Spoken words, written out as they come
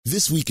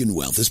This Week in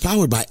Wealth is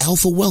powered by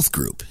Alpha Wealth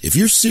Group. If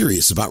you're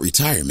serious about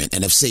retirement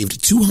and have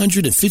saved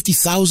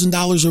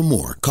 $250,000 or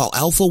more, call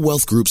Alpha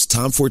Wealth Group's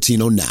Tom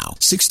Fortino now,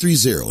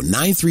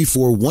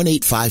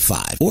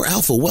 630-934-1855 or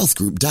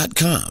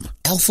alphawealthgroup.com.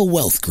 Alpha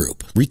Wealth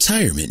Group.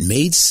 Retirement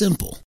made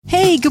simple.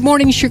 Hey, good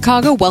morning,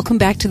 Chicago. Welcome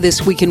back to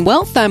This Week in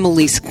Wealth. I'm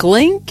Elise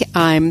Glink.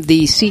 I'm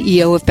the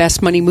CEO of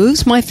Best Money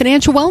Moves, my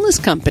financial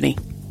wellness company.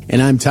 And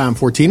I'm Tom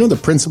Fortino, the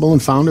principal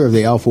and founder of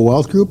the Alpha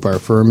Wealth Group. Our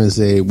firm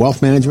is a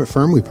wealth management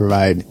firm. We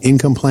provide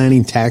income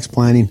planning, tax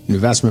planning,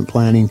 investment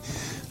planning,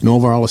 and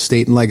overall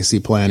estate and legacy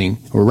planning.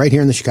 We're right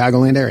here in the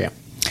Chicagoland area.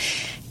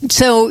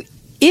 So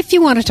if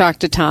you want to talk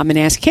to Tom and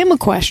ask him a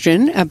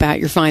question about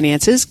your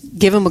finances,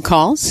 give him a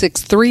call,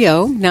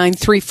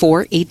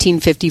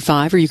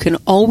 630-934-1855, or you can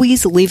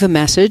always leave a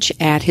message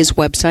at his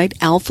website,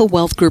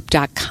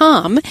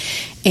 alphawealthgroup.com,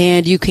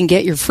 and you can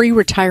get your free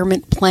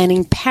retirement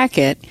planning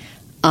packet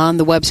on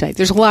the website.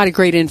 There's a lot of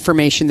great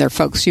information there,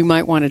 folks. You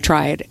might want to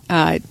try it.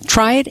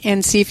 Try it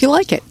and see if you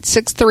like it.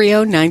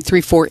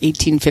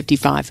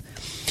 630-934-1855.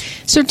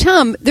 So,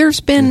 Tom, there's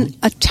been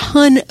a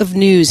ton of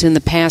news in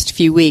the past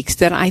few weeks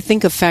that I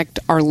think affect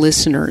our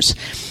listeners.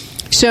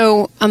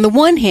 So, on the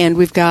one hand,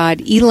 we've got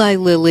Eli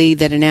Lilly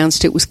that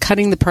announced it was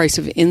cutting the price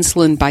of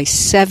insulin by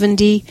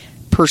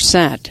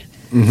 70%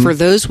 for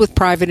those with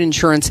private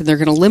insurance, and they're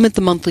going to limit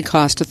the monthly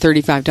cost to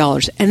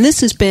 $35. And this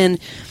has been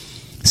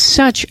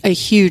such a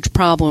huge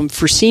problem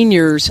for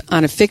seniors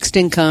on a fixed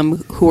income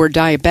who are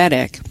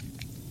diabetic.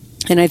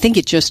 And I think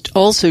it just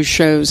also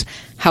shows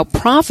how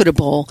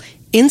profitable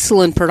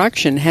insulin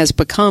production has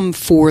become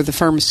for the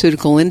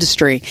pharmaceutical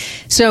industry.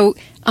 So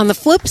on the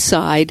flip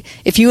side,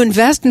 if you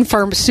invest in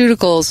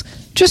pharmaceuticals,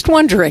 just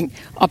wondering,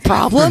 a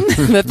problem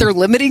that they're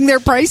limiting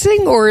their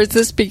pricing, or is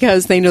this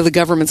because they know the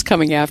government's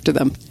coming after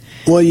them?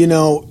 Well, you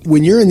know,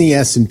 when you're in the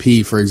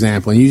S&P, for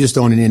example, and you just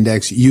own an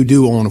index, you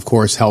do own, of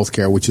course,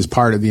 healthcare, which is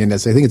part of the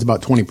index. I think it's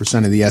about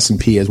 20% of the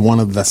S&P as one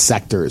of the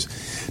sectors.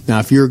 Now,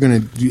 if you're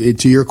going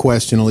to your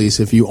question,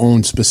 Elise, if you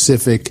own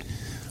specific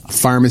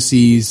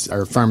pharmacies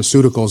or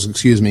pharmaceuticals,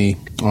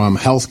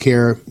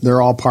 healthcare,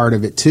 they're all part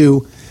of it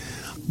too.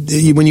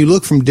 When you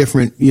look from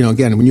different,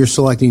 again, when you're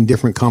selecting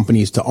different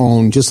companies to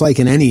own, just like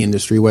in any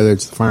industry, whether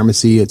it's the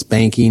pharmacy, it's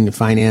banking,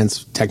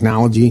 finance,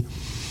 technology,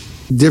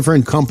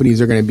 different companies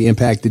are going to be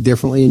impacted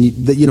differently,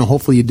 and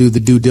hopefully you do the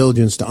due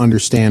diligence to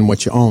understand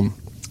what you own.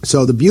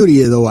 So the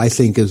beauty, though, I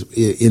think, is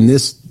in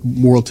this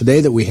world today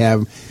that we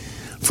have,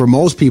 for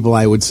most people,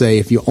 I would say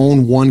if you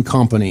own one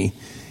company,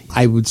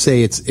 I would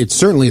say it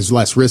certainly is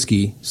less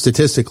risky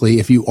statistically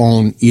if you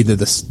own either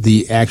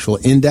the actual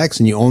index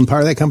and you own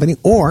part of that company,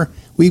 or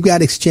we've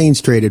got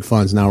exchange traded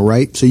funds now,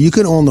 right? So you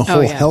can own the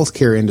whole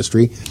healthcare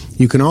industry.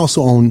 You can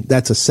also own,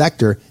 that's a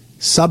sector,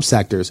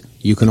 subsectors.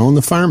 You can own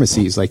the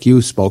pharmacies like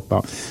you spoke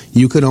about.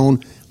 You could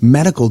own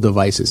medical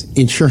devices,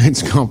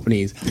 insurance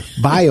companies,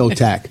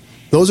 biotech.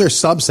 Those are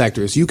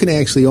subsectors. You can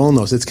actually own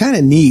those. It's kind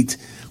of neat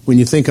when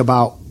you think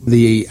about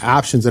the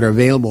options that are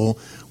available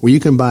where you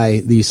can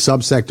buy these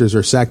subsectors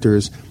or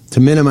sectors to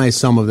minimize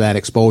some of that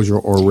exposure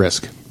or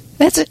risk.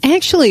 That's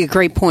actually a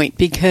great point,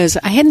 because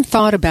I hadn't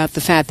thought about the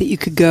fact that you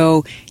could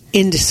go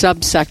into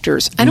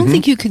subsectors. I don't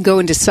think you can go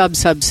into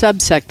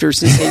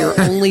subsectors and say you're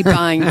only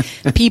buying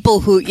people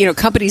who,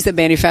 companies that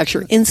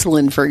manufacture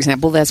insulin, for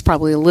example. That's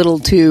probably a little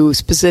too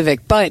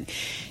specific. But,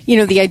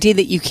 the idea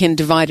that you can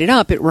divide it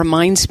up, it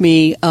reminds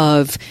me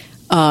of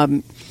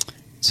bond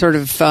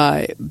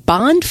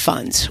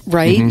funds,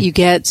 right? You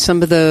get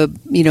some of the,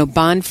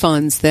 bond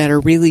funds that are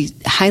really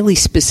highly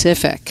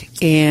specific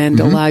and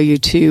allow you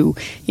to,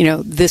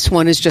 this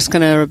one is just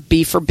going to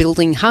be for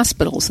building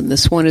hospitals, and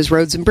this one is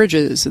roads and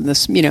bridges, and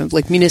this,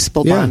 like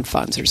municipal bond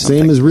funds or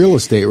something. Same as real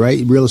estate,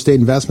 right? Real estate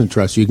investment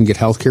trusts. You can get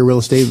healthcare real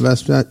estate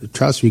investment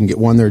trusts. You can get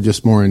one that are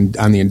just more on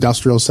the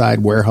industrial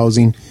side,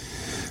 warehousing.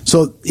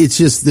 So it's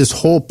just this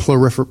whole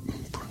proliferation.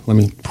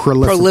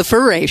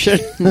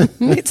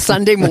 It's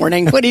Sunday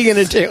morning. What are you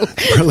going to do?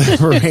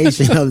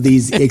 Proliferation of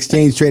these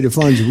exchange-traded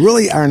funds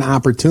really are an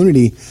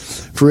opportunity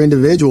for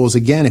individuals.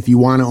 Again, if you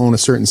want to own a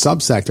certain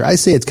subsector, I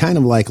say it's kind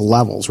of like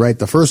levels, right?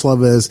 The first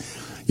level is,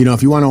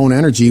 if you want to own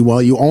energy,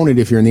 well, you own it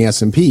if you're in the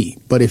S&P.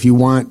 But if you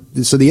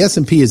want, so the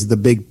S&P is the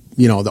big,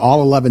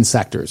 all 11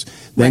 sectors.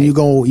 Then you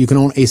can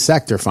own a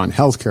sector fund,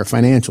 healthcare,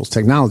 financials,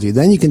 technology.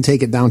 Then you can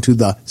take it down to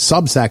the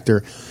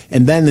subsector.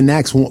 And then the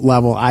next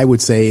level, I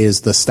would say,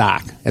 is the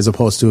stock, as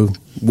opposed to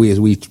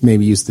we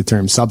maybe use the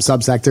term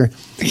subsector.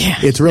 Yeah,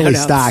 it's really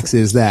stocks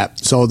is that.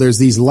 So there's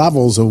these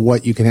levels of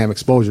what you can have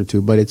exposure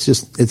to, but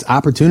it's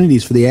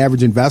opportunities for the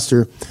average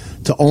investor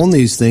to own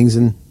these things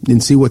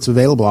and see what's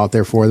available out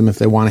there for them if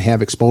they want to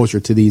have exposure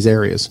to these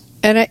areas.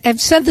 And I've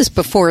said this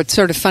before. It's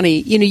sort of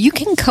funny. You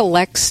can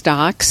collect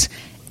stocks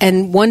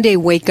and one day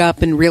wake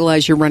up and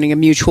realize you're running a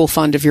mutual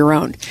fund of your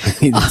own.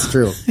 It's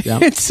true. Yeah.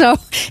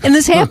 And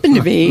this happened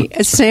to me.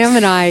 Sam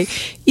and I,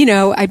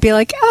 I'd be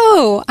like,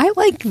 oh, I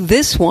like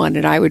this one,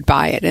 and I would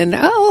buy it. And,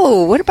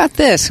 oh, what about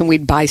this? And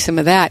we'd buy some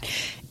of that.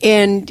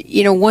 And,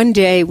 one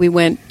day we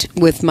went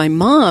with my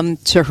mom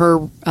to her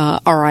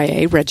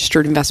RIA,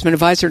 Registered Investment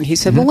Advisor, and he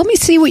said, well, let me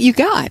see what you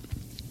got.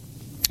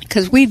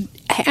 because we'd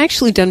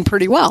actually done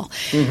pretty well.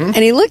 And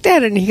he looked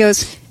at it and he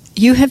goes,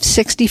 you have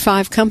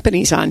 65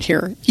 companies on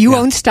here. You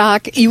own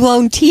stock. You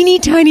own teeny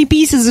tiny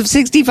pieces of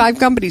 65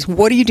 companies.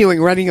 What are you doing,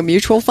 running a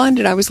mutual fund?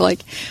 And I was like,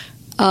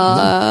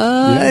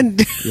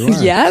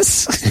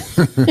 yes.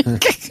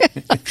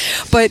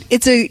 But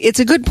it's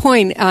a good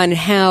point on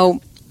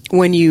how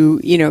when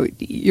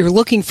you're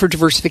looking for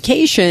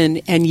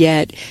diversification, and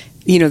yet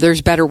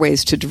there's better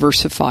ways to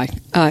diversify,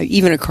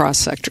 even across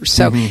sectors.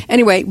 So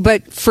anyway,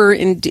 but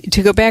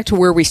to go back to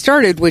where we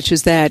started, which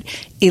is that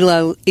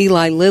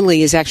Eli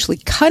Lilly is actually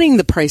cutting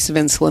the price of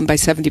insulin by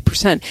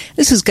 70%.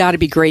 This has got to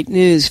be great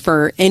news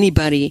for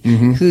anybody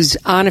who's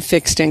on a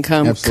fixed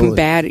income,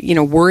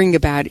 worrying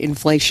about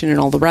inflation and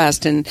all the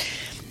rest. And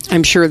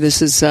I'm sure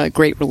this is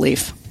great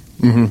relief.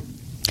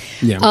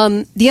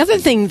 Yeah. The other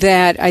thing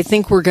that I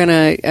think we're going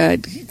to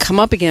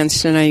come up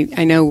against, and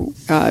I know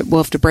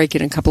we'll have to break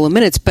it in a couple of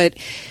minutes, but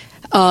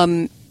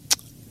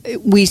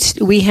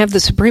we have the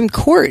Supreme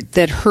Court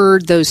that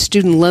heard those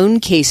student loan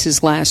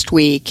cases last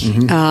week,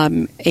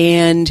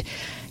 and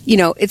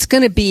it's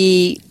going to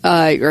be,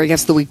 or I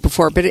guess the week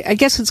before, but I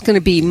guess it's going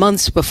to be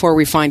months before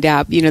we find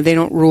out. They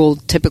don't rule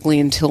typically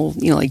until,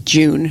 like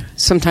June,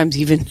 sometimes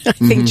even, I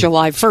think,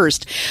 July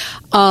 1st.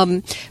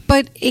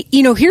 But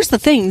here's the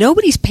thing.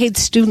 Nobody's paid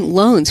student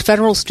loans,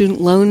 federal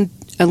student loan,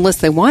 unless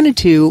they wanted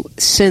to,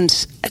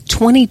 since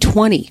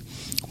 2020.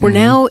 We're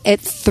now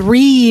at 3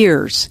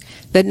 years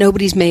that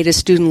nobody's made a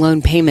student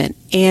loan payment.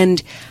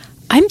 And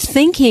I'm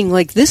thinking,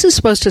 this is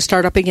supposed to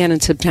start up again in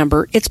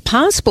September. It's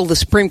possible the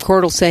Supreme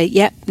Court will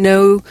say,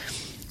 no,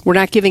 we're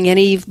not giving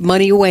any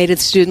money away to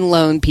the student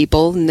loan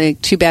people,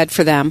 and too bad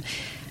for them.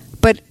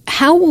 But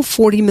how will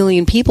 40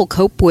 million people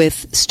cope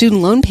with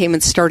student loan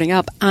payments starting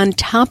up on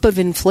top of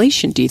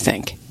inflation, do you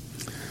think?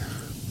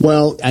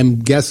 Well,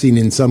 I'm guessing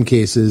in some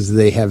cases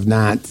they have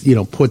not,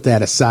 put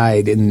that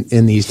aside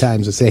in these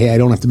times to say, hey, I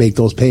don't have to make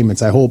those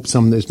payments. I hope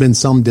there's been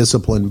some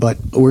discipline, but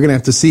we're going to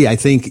have to see. I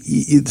think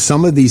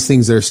some of these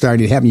things that are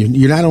starting to happen,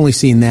 you're not only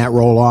seeing that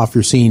roll off,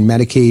 you're seeing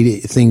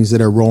Medicaid things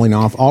that are rolling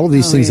off, all of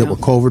these things that were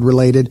COVID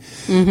related,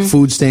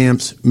 food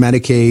stamps,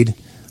 Medicaid,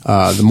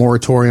 the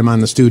moratorium on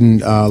the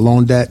student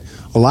loan debt.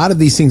 A lot of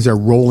these things are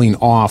rolling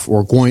off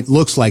or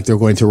looks like they're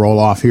going to roll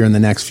off here in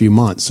the next few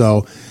months.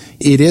 So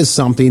it is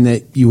something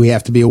that you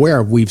have to be aware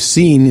of. We've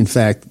seen, in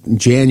fact, in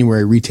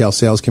January, retail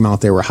sales came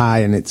out, they were high,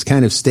 and it's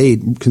kind of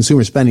stayed.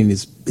 Consumer spending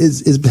it's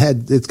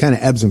kind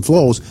of ebbs and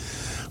flows,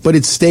 but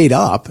it's stayed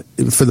up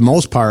for the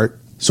most part.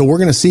 So we're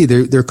going to see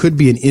there could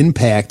be an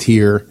impact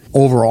here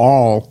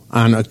overall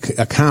on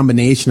a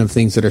combination of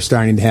things that are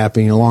starting to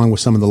happen along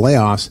with some of the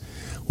layoffs.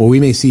 Well, we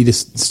may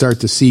start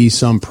to see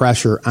some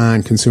pressure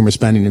on consumer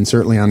spending and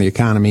certainly on the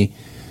economy,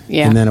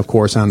 and then, of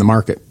course, on the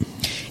market.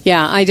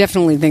 Yeah, I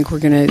definitely think we're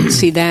going to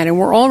see that. And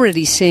we're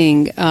already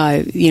seeing,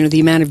 the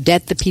amount of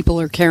debt that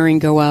people are carrying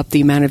go up,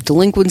 the amount of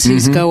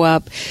delinquencies go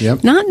up,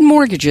 not in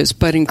mortgages,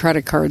 but in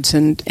credit cards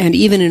and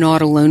even in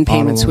auto loan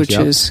payments, which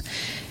is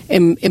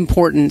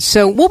important.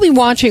 So we'll be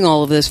watching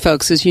all of this,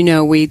 folks. As you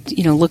know, we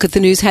look at the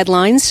news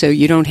headlines, so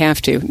you don't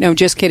have to. No,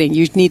 just kidding.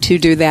 You need to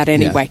do that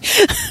anyway.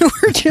 Yeah.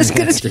 We're just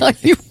going to tell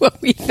you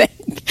what we think.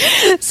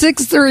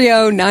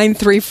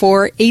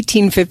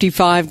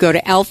 630-934-1855. Go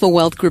to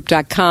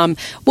alphawealthgroup.com.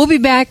 We'll be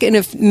back in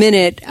a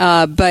minute,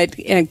 but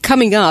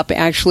coming up,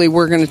 actually,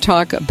 we're going to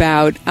talk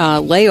about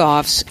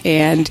layoffs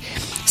and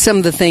some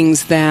of the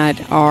things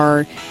that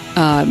are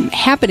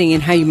happening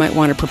and how you might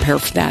want to prepare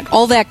for that.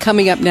 All that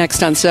coming up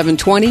next on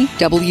 720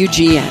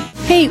 WGN.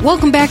 Hey,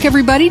 welcome back,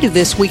 everybody, to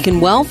This Week in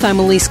Wealth. I'm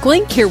Elise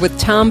Glink here with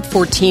Tom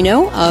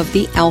Fortino of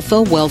the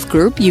Alpha Wealth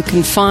Group. You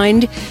can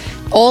find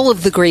all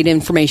of the great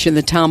information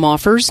that Tom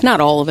offers,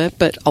 not all of it,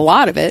 but a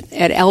lot of it,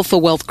 at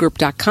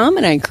alphawealthgroup.com,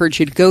 and I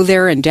encourage you to go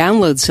there and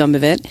download some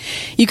of it.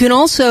 You can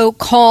also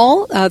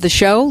call the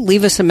show,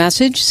 leave us a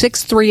message,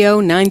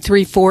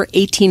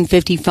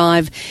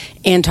 630-934-1855,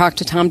 and talk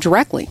to Tom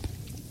directly,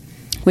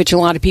 which a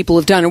lot of people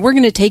have done. And we're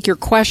going to take your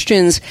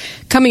questions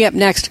coming up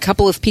next. A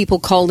couple of people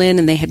called in,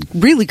 and they had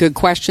really good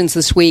questions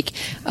this week.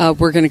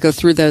 We're going to go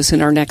through those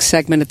in our next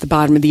segment at the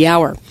bottom of the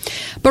hour.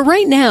 But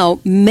right now,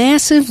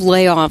 massive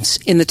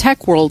layoffs in the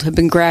tech world have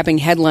been grabbing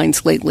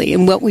headlines lately.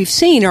 And what we've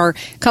seen are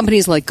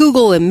companies like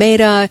Google and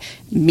Meta,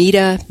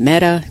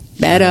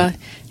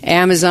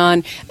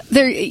 Amazon.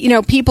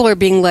 People are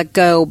being let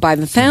go by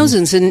the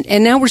thousands.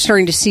 And now we're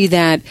starting to see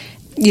that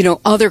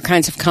other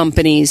kinds of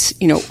companies,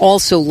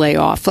 also lay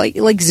off.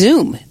 Like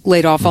Zoom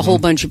laid off a whole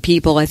bunch of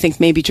people, I think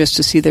maybe just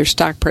to see their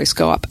stock price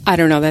go up. I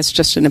don't know. That's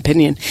just an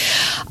opinion.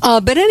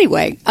 But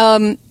anyway,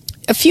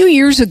 a few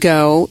years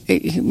ago,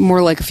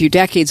 more like a few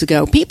decades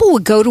ago, people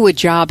would go to a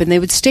job and they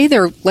would stay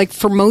there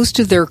for most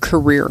of their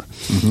career.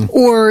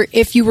 Or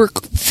if you were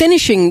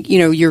finishing,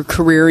 your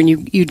career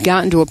and you'd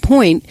gotten to a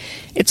point,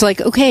 it's like,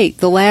 okay,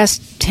 the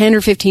last 10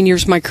 or 15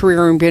 years of my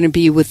career, I'm going to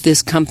be with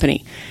this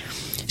company.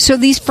 So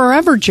these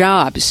forever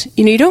jobs,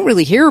 you don't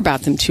really hear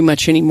about them too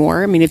much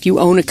anymore. I mean, if you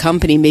own a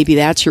company, maybe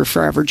that's your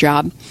forever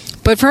job.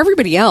 But for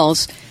everybody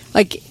else,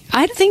 I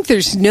think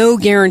there's no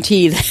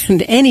guarantee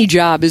that any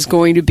job is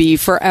going to be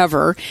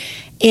forever.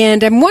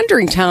 And I'm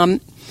wondering, Tom,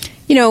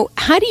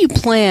 how do you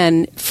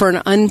plan for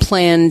an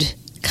unplanned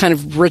kind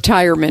of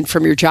retirement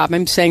from your job?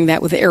 I'm saying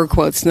that with air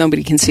quotes.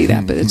 Nobody can see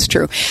that, but it's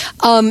true.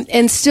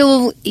 And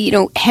still,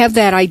 have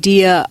that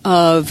idea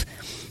of,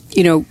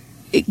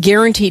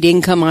 guaranteed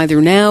income either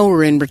now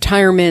or in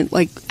retirement.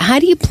 Like, how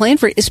do you plan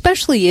for it,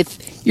 especially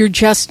if you're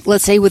just,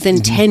 let's say,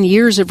 within 10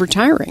 years of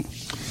retiring?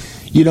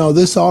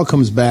 This all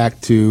comes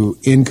back to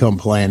income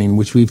planning,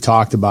 which we've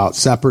talked about,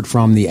 separate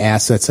from the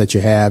assets that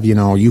you have.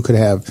 You could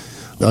have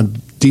a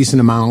decent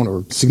amount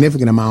or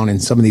significant amount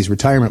in some of these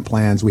retirement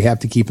plans. We have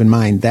to keep in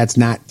mind that's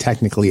not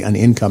technically an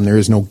income. There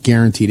is no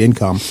guaranteed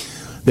income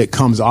that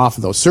comes off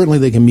of those. Certainly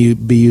they can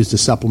be used to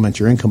supplement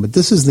your income, but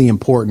this is the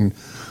important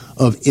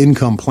of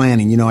income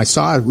planning. I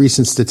saw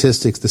recent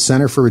statistics. The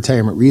Center for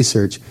Retirement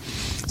Research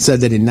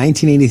said that in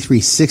 1983,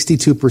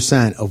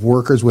 62% of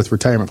workers with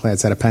retirement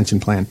plans had a pension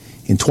plan.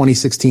 In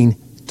 2016,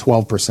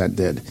 12%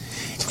 did.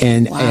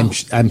 And, wow.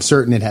 and I'm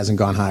certain it hasn't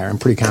gone higher. I'm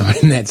pretty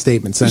confident in that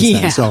statement since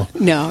then. So,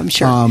 no, I'm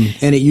sure.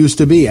 And it used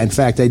to be. In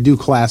fact, I do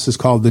classes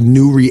called The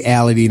New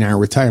Reality in Our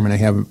Retirement. I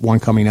have one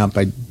coming up.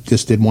 I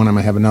just did one.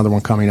 I have another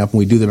one coming up, and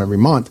we do them every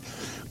month.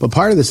 But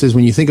part of this is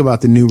when you think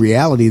about the new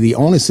reality, the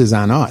onus is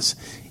on us.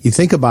 You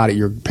think about it,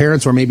 your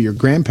parents or maybe your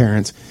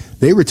grandparents,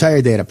 they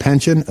retired, they had a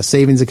pension, a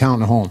savings account,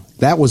 and a home.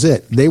 That was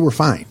it. They were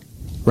fine,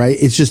 right?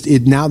 It's just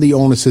now the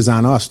onus is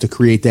on us to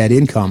create that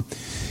income.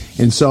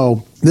 And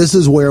so this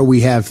is where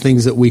we have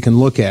things that we can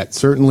look at.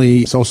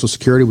 Certainly Social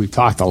Security, we've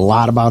talked a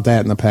lot about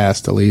that in the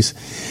past, Elise.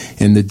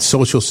 And the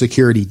Social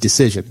Security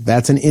decision,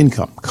 that's an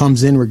income.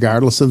 Comes in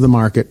regardless of the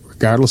market,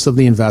 regardless of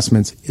the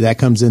investments. That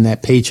comes in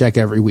that paycheck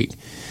every week.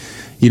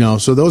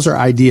 So those are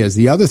ideas.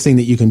 The other thing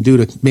that you can do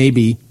to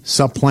maybe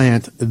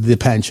supplant the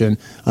pension,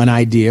 an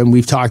idea, and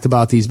we've talked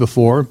about these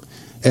before,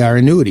 are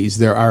annuities.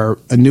 There are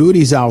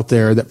annuities out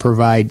there that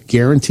provide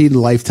guaranteed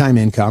lifetime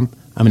income.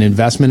 I'm an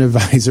investment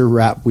advisor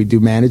rep. We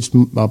do managed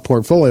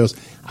portfolios.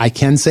 I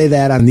can say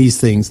that on these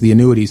things, the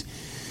annuities.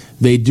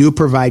 They do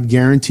provide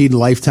guaranteed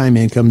lifetime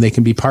income. They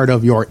can be part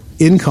of your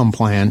income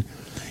plan,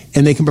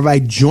 and they can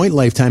provide joint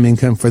lifetime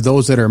income for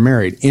those that are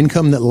married.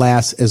 Income that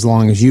lasts as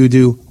long as you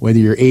do, whether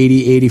you're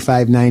 80,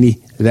 85, 90,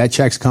 that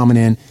check's coming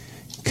in.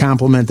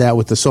 Complement that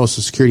with the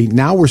Social Security.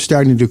 Now we're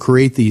starting to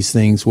create these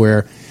things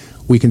where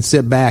we can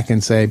sit back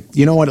and say,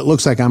 you know what, it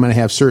looks like I'm going to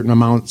have certain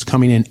amounts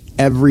coming in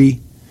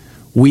every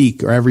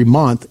week or every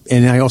month,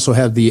 and I also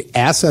have the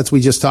assets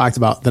we just talked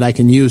about that I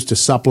can use to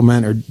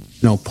supplement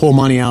or pull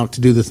money out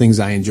to do the things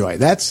I enjoy.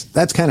 That's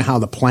kind of how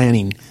the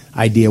planning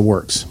idea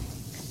works.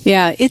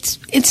 Yeah, it's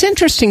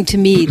interesting to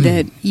me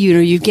that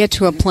you get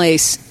to a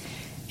place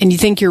and you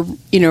think you're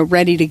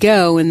ready to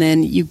go, and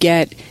then you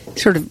get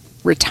sort of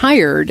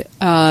retired.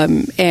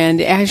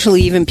 And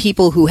actually, even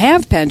people who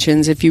have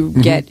pensions, if you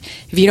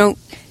don't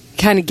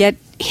kind of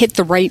hit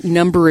the right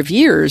number of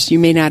years, you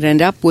may not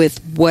end up with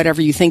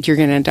whatever you think you're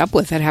going to end up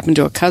with. That happened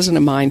to a cousin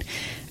of mine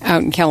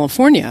out in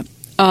California.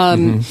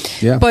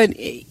 Yeah. But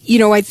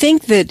I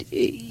think that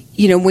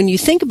when you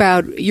think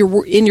about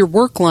in your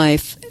work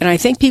life, and I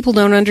think people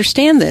don't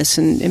understand this,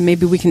 and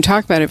maybe we can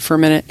talk about it for a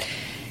minute.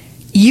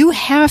 You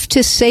have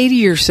to say to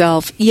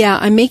yourself, yeah,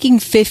 I'm making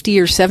 $50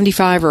 or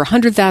 $75 or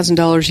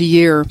 $100,000 a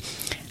year.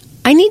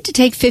 I need to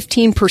take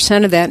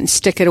 15% of that and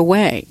stick it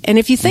away. And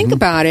if you think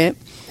about it,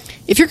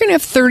 if you're going to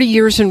have 30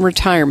 years in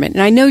retirement,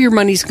 and I know your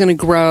money's going to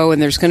grow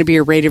and there's going to be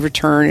a rate of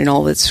return and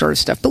all that sort of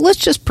stuff, but let's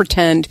just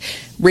pretend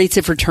rates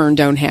of return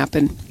don't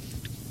happen.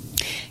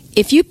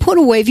 If you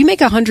make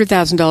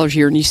 $100,000 a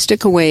year and you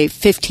stick away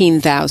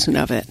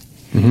 $15,000 of it,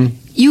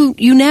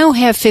 you now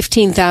have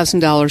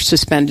 $15,000 to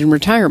spend in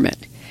retirement.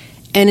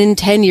 And in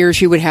 10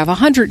 years, you would have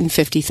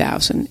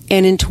 $150,000,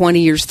 and in 20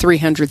 years,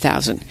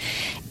 $300,000.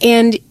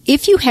 And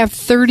if you have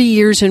 30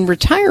 years in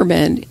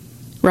retirement,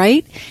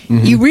 right,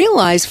 you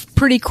realize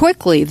pretty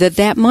quickly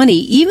that money,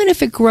 even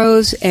if it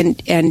grows,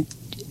 and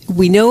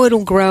we know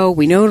it'll grow,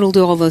 we know it'll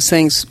do all those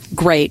things,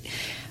 great.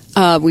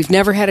 We've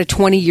never had a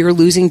 20-year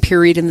losing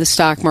period in the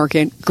stock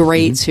market.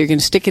 Great. So you're going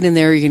to stick it in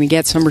there. You're going to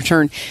get some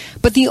return.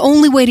 But the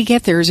only way to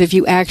get there is if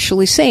you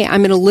actually say,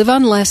 I'm going to live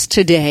on less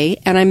today,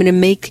 and I'm going to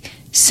make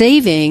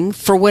saving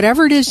for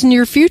whatever it is in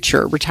your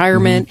future,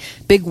 retirement,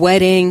 big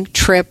wedding,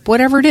 trip,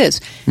 whatever it is.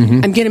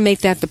 I'm going to make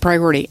that the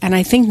priority. And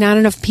I think not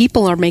enough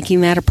people are making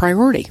that a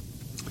priority.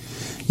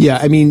 Yeah,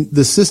 I mean,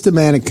 the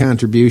systematic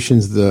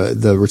contributions,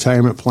 the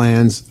retirement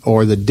plans,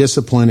 or the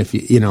discipline, if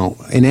you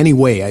in any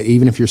way,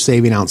 even if you're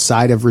saving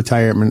outside of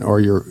retirement or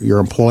your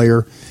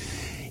employer,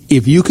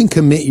 if you can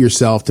commit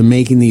yourself to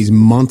making these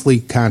monthly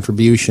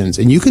contributions,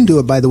 and you can do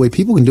it, by the way,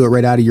 people can do it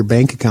right out of your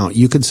bank account.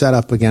 You can set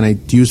up, again, I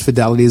use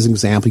Fidelity as an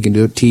example. You can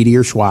do it TD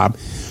or Schwab.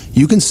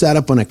 You can set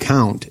up an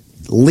account,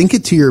 link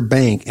it to your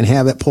bank, and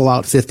have it pull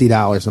out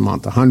 $50 a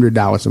month,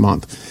 $100 a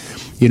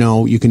month.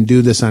 You can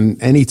do this on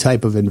any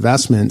type of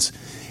investments.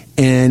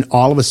 And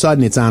all of a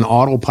sudden, it's on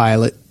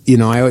autopilot.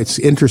 It's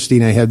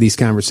interesting. I have these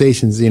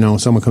conversations.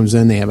 Someone comes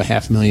in, they have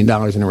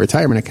 $500,000 in a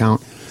retirement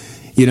account.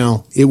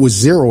 It was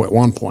zero at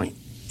one point,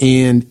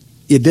 and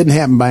it didn't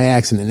happen by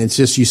accident. It's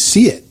just you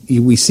see it.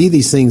 We see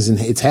these things, and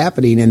it's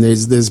happening, and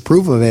there's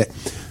proof of it.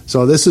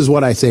 So this is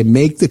what I say.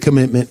 Make the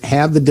commitment,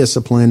 have the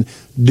discipline,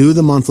 do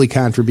the monthly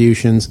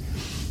contributions,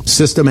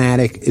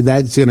 systematic.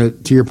 That's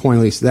going to your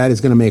point, Lisa, that is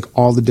going to make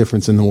all the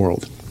difference in the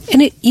world.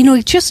 And,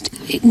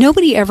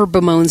 nobody ever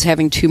bemoans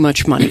having too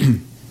much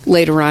money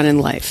later on in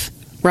life,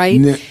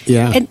 right?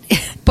 Yeah.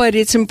 But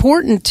it's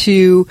important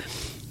to,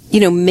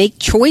 make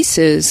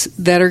choices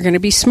that are going to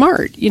be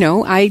smart.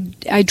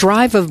 I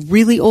drive a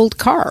really old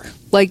car.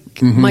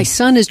 Like, my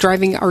son is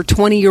driving our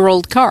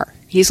 20-year-old car.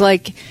 He's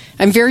like,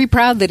 I'm very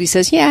proud that he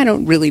says, I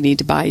don't really need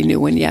to buy a new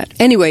one yet.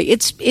 Anyway,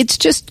 it's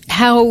just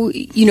how,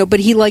 but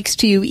he likes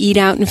to eat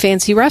out in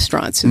fancy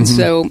restaurants. And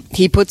so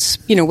he puts,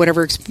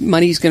 whatever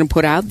money he's going to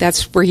put out,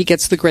 that's where he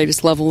gets the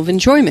greatest level of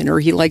enjoyment,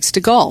 or he likes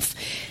to golf.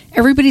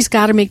 Everybody's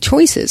got to make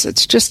choices.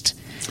 It's just,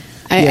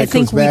 I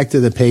think it goes back to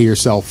the pay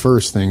yourself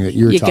first thing that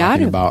you're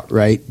talking about,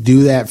 right?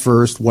 Do that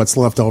first. What's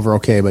left over,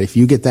 okay. But if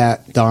you get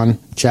that done,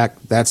 check,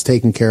 that's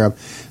taken care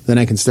of, then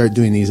I can start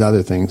doing these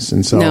other things.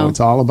 And so it's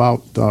all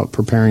about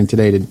preparing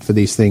today for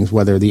these things,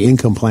 whether the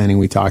income planning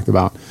we talked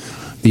about,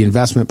 the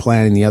investment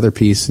planning, the other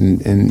piece,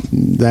 and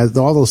that,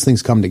 all those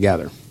things come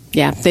together.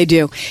 Yeah, they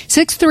do.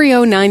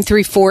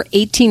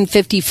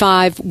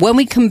 630-934-1855. When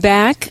we come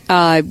back,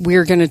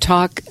 we're going to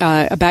talk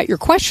about your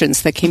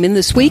questions that came in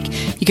this week.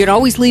 You can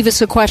always leave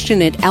us a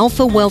question at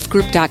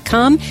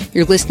alphawealthgroup.com.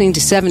 You're listening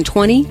to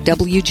 720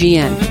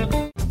 WGN.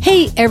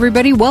 Hey,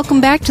 everybody.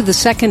 Welcome back to the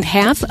second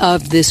half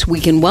of This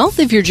Week in Wealth.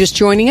 If you're just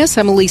joining us,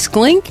 I'm Elise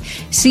Glink,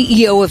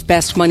 CEO of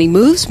Best Money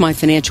Moves, my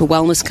financial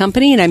wellness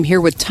company, and I'm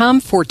here with Tom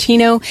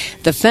Fortino,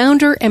 the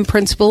founder and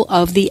principal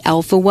of the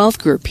Alpha Wealth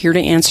Group, here to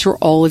answer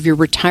all of your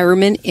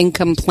retirement,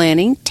 income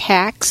planning,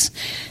 tax,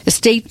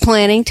 estate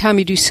planning. Tom,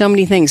 you do so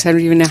many things. I don't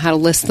even know how to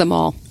list them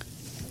all.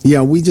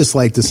 Yeah, we just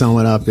like to sum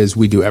it up as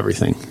we do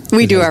everything.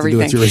 We do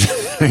everything. To do with your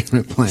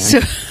retirement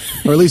plan.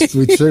 Or at least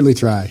we certainly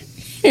try.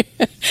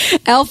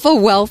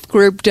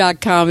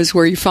 AlphaWealthGroup.com is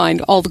where you find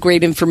all the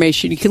great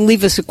information. You can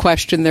leave us a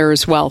question there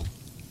as well.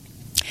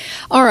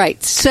 All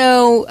right,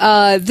 so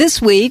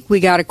this week we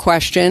got a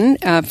question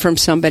from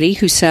somebody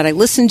who said, I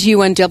listened to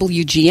you on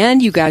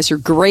WGN. You guys are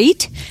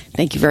great.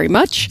 Thank you very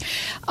much.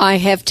 I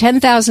have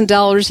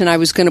 $10,000 and I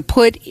was going to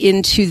put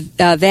into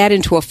that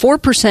into a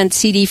 4%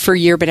 CD for a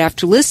year, but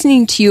after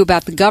listening to you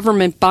about the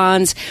government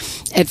bonds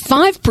at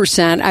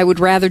 5%, I would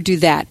rather do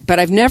that. But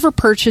I've never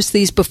purchased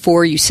these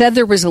before. You said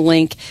there was a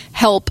link.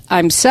 Help.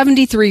 I'm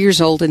 73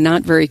 years old and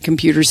not very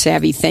computer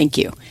savvy. Thank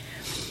you.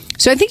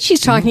 So I think she's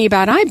talking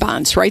about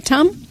I-bonds, right,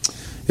 Tom?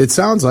 It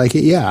sounds like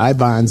it, yeah.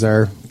 I-bonds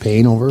are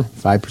paying over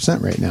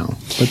 5% right now.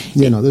 But,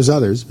 there's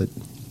others, but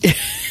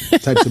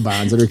types of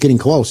bonds that are getting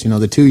close.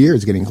 The 2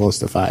 years getting close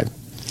to 5.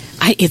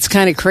 It's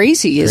kind of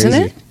crazy, isn't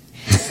it?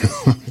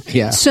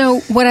 Yeah. So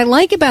what I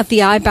like about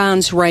the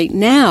I-bonds right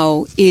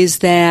now is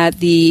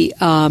that they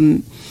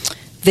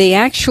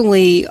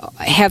actually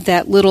have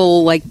that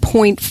little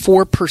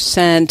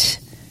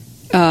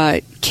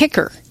 0.4%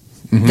 kicker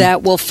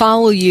that will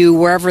follow you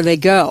wherever they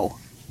go,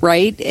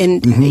 right?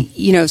 And,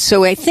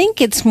 so I think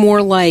it's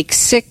more like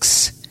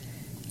 6.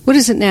 What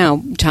is it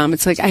now, Tom?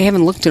 It's like, I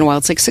haven't looked in a while.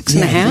 It's like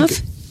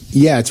 6.5?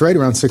 Yeah, it's right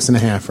around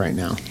 6.5 right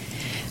now.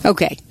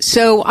 Okay.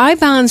 So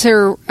I-bonds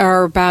are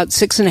about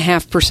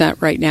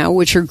 6.5% right now,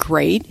 which are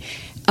great.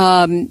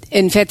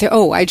 In fact,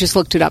 I just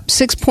looked it up,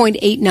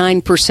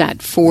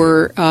 6.89%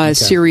 for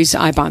Series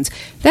I-bonds.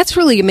 That's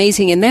really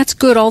amazing, and that's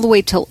good all the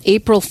way till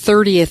April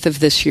 30th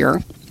of this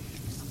year.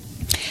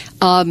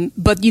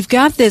 But you've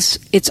got this,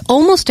 it's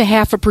almost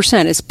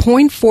 0.5%. It's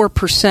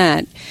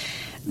 0.4%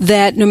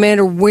 that no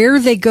matter where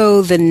they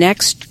go the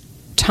next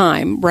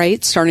time,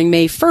 right, starting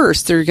May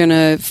 1st, they're going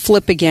to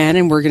flip again,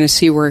 and we're going to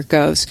see where it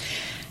goes.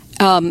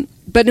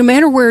 But no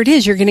matter where it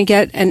is, you're going to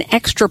get an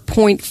extra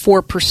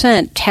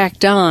 0.4%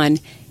 tacked on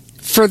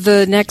for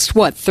the next,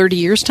 30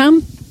 years,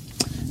 Tom?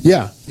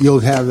 Yeah, you'll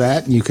have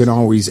that, and you can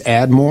always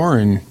add more.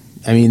 And,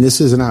 this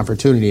is an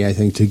opportunity, I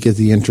think, to get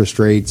the interest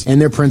rates and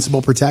their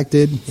principal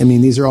protected.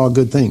 These are all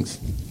good things.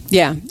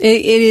 Yeah,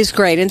 it is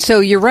great. And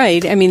so you're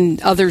right.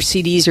 Other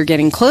CDs are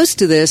getting close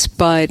to this,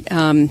 but,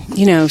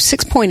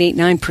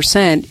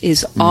 6.89%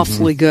 is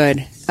awfully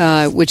good.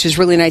 Which is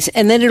really nice.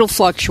 And then it'll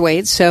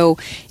fluctuate, so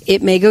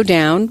it may go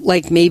down,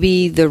 like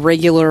maybe the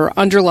regular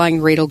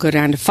underlying rate will go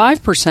down to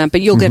 5%, but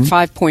you'll get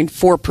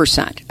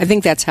 5.4%. I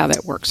think that's how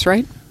that works,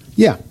 right?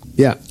 Yeah.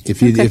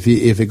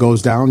 If it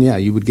goes down,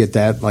 you would get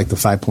that, like the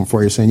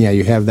 5.4 you're saying. Yeah,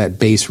 you have that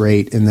base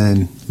rate and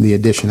then the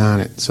addition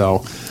on it.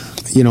 So,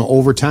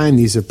 over time,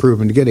 these have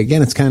proven to get.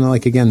 Again, it's kind of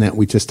like, that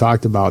we just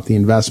talked about, the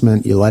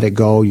investment. You let it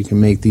go. You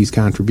can make these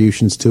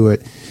contributions to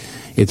it.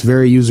 It's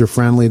very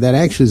user-friendly. That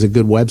actually is a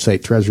good website,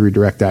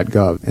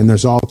 treasurydirect.gov. And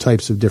there's all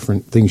types of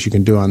different things you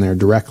can do on there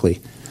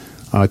directly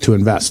to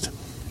invest.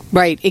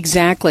 Right,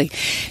 exactly.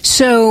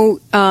 So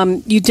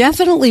you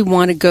definitely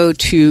want to go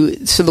to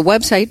the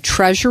website,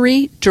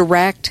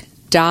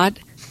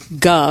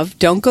 treasurydirect.gov.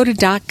 Don't go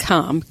to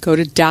 .com. Go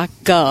to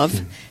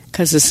 .gov,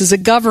 because this is a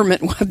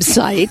government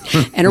website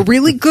and a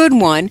really good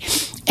one.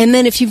 And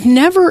then if you've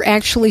never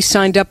actually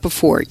signed up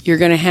before, you're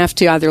going to have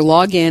to either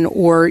log in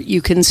or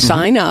you can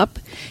sign up.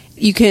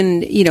 you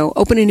can,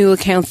 open a new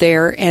account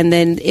there, and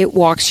then it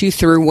walks you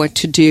through what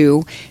to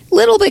do. A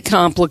little bit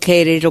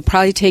complicated. It'll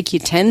probably take you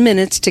 10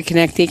 minutes to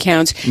connect the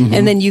accounts,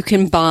 and then you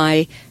can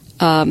buy.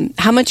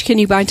 How much can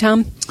you buy,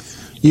 Tom?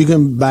 You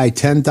can buy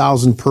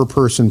 $10,000 per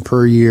person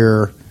per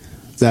year.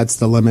 That's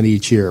the limit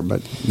each year,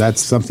 but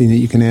that's something that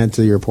you can add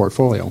to your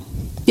portfolio.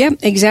 Yep,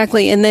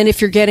 exactly. And then if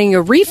you're getting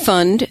a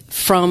refund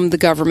from the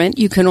government,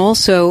 you can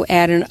also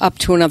add up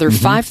to another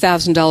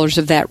 $5,000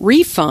 of that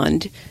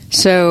refund.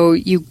 So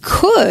you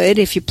could,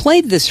 if you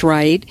played this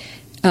right,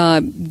 get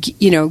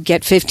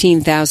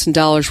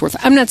 $15,000 worth.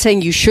 I'm not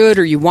saying you should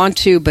or you want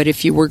to, but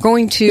if you were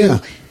going to,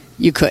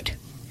 you could.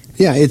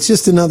 Yeah, it's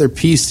just another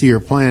piece to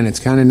your plan. It's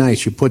kind of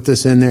nice. You put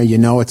this in there,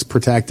 it's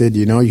protected,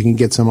 you can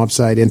get some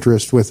upside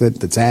interest with it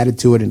that's added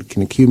to it and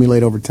can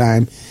accumulate over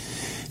time.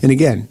 And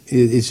again,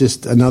 it's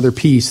just another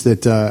piece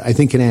that I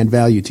think can add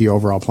value to your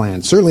overall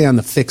plan. Certainly on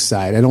the fixed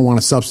side. I don't want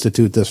to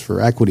substitute this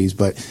for equities,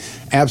 but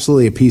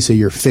absolutely a piece of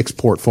your fixed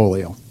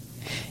portfolio.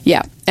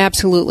 Yeah,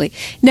 absolutely.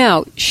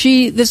 Now,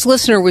 this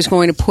listener was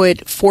going to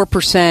put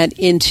 4%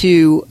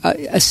 into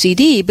a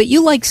CD, but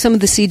you like some of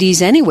the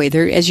CDs anyway.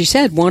 As you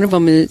said,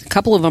 a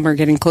couple of them are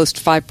getting close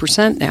to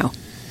 5% now.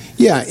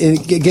 Yeah, and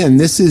again,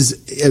 this is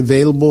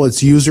available.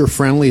 It's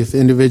user-friendly if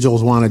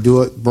individuals want to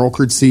do it.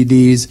 Brokered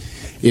CDs.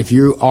 If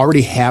you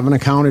already have an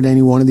account at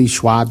any one of these,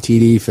 Schwab,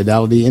 TD,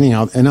 Fidelity,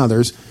 and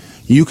others,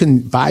 you can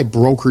buy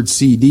brokered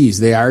CDs.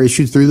 They are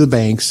issued through the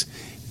banks.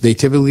 They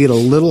typically get a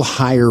little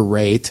higher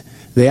rate.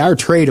 They are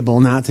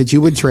tradable, not that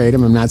you would trade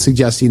them. I'm not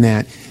suggesting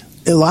that.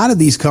 A lot of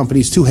these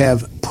companies, too,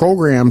 have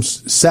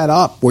programs set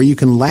up where you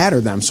can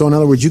ladder them. So, in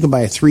other words, you can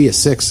buy a 3, a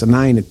 6, a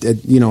 9, or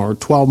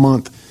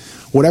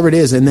 12-month, whatever it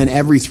is, and then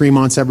every 3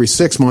 months, every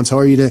 6 months,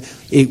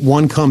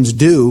 one comes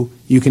due,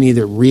 you can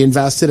either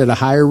reinvest it at a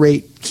higher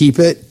rate, keep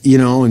it,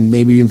 and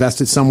maybe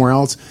invest it somewhere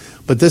else.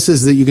 But this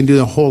is that you can do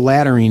the whole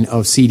laddering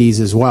of CDs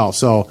as well.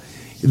 So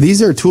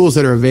these are tools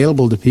that are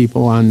available to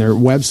people on their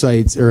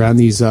websites or on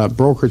these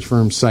brokerage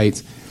firm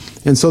sites.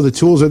 And so the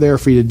tools are there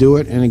for you to do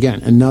it. And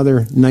again,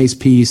 another nice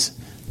piece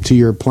to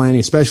your planning,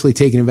 especially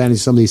taking advantage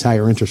of some of these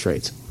higher interest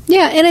rates.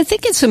 Yeah, and I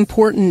think it's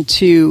important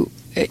to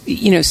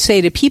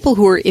say to people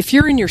who are, if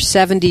you're in your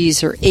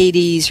 70s or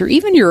 80s or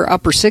even your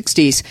upper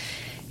 60s,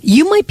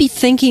 you might be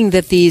thinking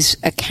that these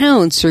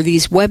accounts or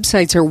these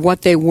websites are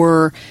what they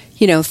were,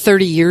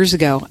 30 years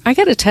ago. I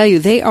got to tell you,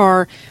 they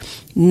are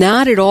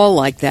not at all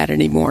like that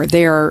anymore.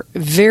 They are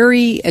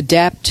very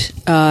adept.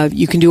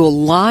 You can do a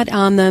lot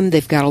on them.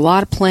 They've got a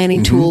lot of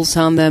planning tools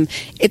on them.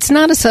 It's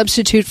not a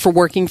substitute for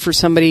working for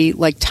somebody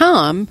like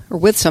Tom or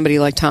with somebody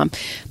like Tom,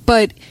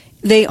 but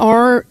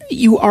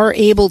you are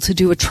able to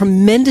do a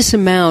tremendous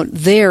amount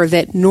there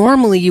that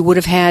normally you would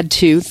have had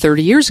to,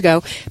 30 years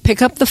ago,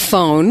 pick up the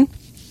phone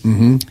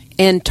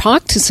and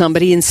talk to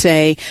somebody and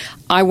say,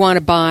 I want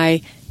to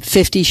buy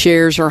 50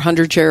 shares or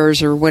 100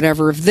 shares or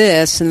whatever of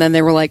this. And then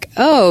they were like,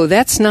 oh,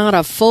 that's not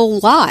a full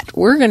lot.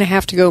 We're going to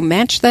have to go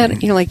match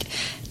that.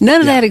 None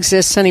of that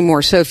exists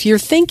anymore. So if you're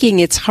thinking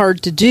it's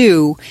hard to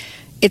do,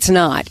 it's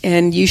not.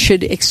 And you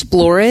should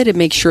explore it and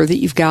make sure that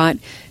you've got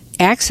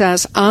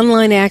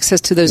online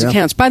access to those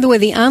accounts. By the way,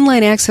 the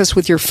online access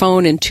with your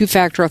phone and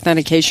two-factor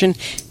authentication,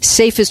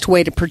 safest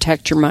way to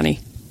protect your money.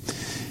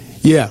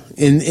 Yeah,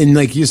 and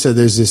like you said,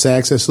 there's this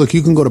access. Look,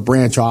 you can go to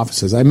branch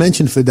offices. I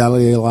mentioned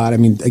Fidelity a lot. I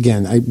mean,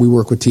 again, we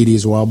work with TD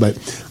as well, but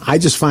I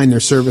just find their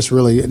service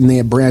really, and they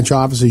have branch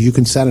offices. You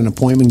can set an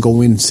appointment,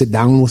 go in, sit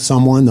down with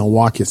someone. They'll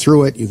walk you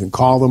through it. You can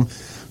call them.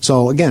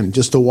 So, again,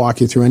 just to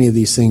walk you through any of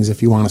these things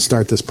if you want to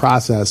start this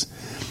process.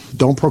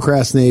 Don't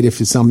procrastinate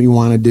if it's something you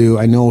want to do.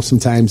 I know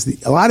sometimes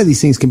a lot of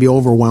these things can be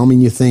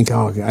overwhelming. You think,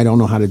 oh, I don't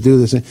know how to do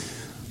this.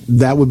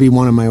 That would be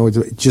one of my words.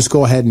 Just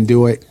go ahead and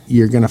do it.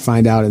 You're going to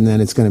find out, and then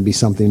it's going to be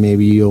something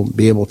maybe you'll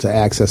be able to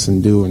access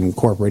and do and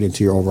incorporate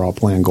into your overall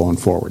plan going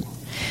forward.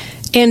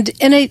 And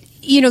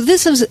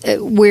this is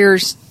where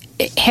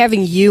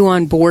having you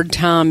on board,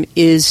 Tom,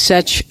 is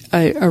such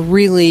a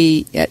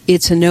really,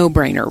 it's a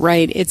no-brainer,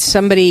 right? It's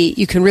somebody,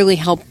 you can really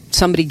help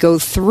somebody go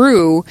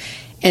through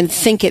and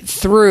think it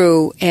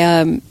through,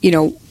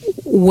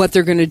 what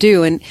they're going to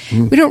do. And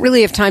we don't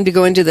really have time to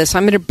go into this.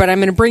 But I'm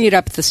going to bring it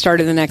up at the start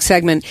of the next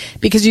segment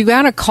because you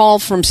got a call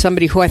from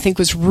somebody who I think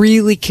was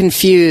really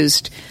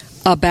confused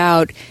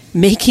about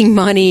making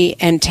money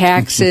and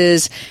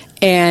taxes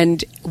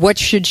and what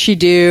should she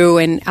do.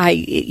 And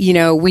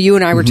you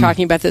and I were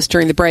talking about this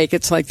during the break.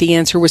 It's like the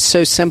answer was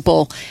so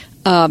simple.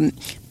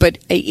 But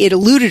it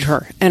eluded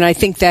her, and I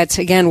think that's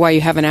again why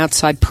you have an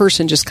outside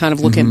person just kind of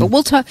looking. But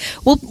we'll talk.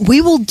 We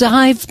will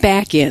dive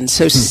back in.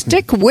 So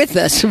stick with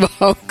us,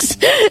 folks,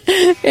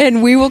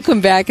 and we will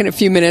come back in a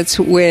few minutes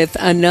with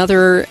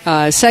another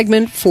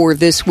segment for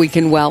This Week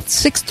in Wealth.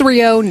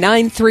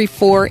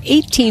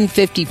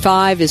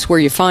 630-934-1855 is where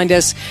you find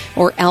us,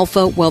 or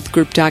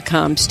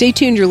alphawealthgroup.com. Stay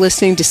tuned. You're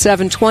listening to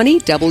 720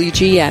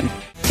 WGN.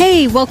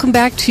 Hey, welcome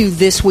back to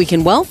This Week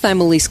in Wealth.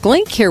 I'm Elise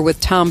Glink here with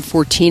Tom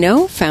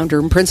Fortino, founder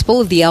and principal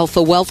of the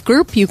Alpha Wealth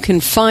Group. You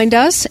can find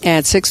us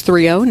at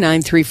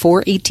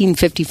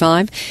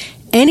 630-934-1855.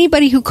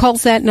 Anybody who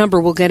calls that number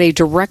will get a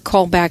direct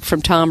call back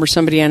from Tom or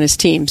somebody on his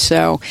team.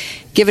 So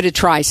give it a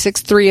try,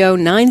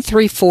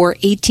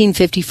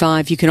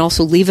 630-934-1855. You can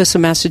also leave us a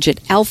message at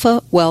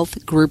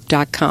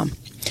alphawealthgroup.com.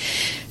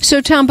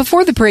 So, Tom,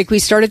 before the break, we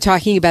started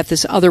talking about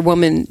this other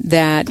woman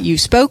that you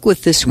spoke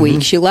with this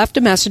week. She left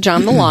a message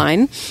on the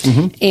line,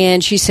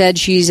 and she said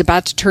she's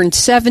about to turn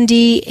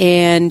 70,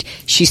 and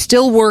she's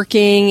still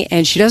working,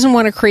 and she doesn't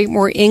want to create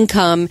more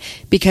income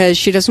because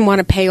she doesn't want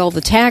to pay all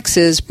the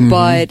taxes,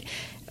 but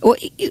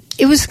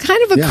it was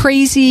kind of a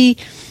crazy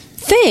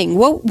thing.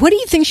 What do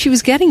you think she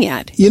was getting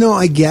at? You know,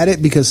 I get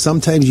it, because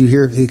sometimes you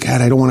hear, God,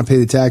 I don't want to pay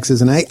the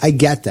taxes. And I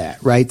get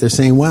that, right? They're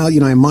saying, well,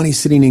 I have money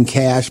sitting in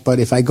cash, but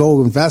if I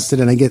go invest it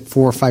and I get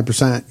 4 or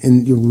 5%,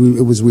 and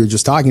we were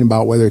just talking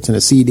about whether it's in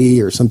a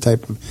CD or some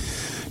type of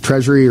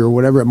treasury or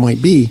whatever it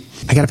might be,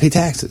 I got to pay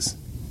taxes.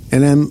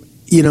 And then,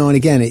 and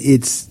again,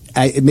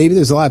 maybe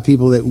there's a lot of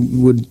people that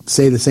would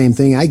say the same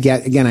thing. I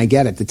get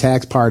it, the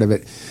tax part of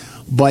it.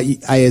 But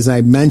as I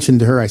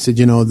mentioned to her, I said,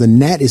 the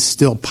net is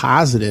still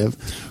positive,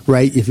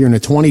 right? If you're in a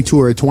 22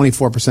 or a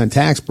 24%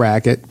 tax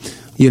bracket,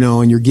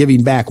 and you're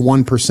giving back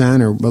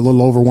 1% or a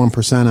little over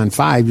 1% on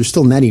 5, you're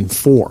still netting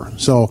 4.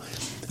 So,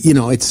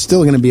 it's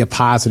still going to be a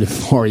positive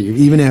for you,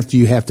 even after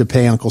you have to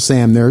pay Uncle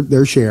Sam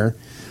their share.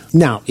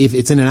 Now, if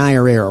it's in an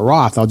IRA or a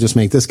Roth, I'll just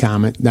make this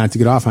comment, not to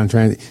get off on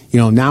trying,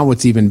 now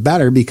what's even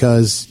better,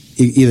 because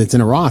either it's in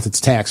a Roth, it's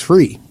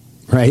tax-free,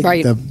 right?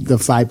 The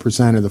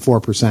 5% or the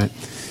 4%.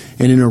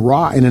 And in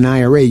an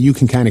IRA, you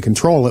can kind of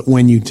control it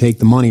when you take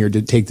the money or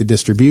take the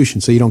distribution,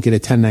 so you don't get a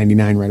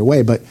 1099 right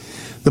away. But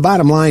the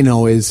bottom line,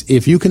 though, is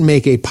if you can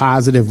make a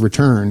positive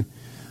return,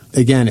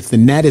 again, if the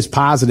net is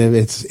positive,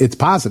 it's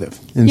positive.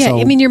 And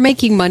you're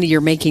making money,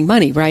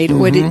 right?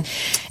 And,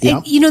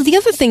 the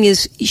other thing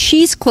is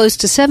she's close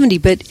to 70,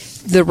 but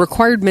the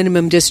required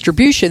minimum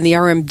distribution, the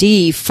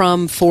RMD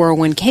from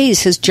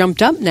 401ks, has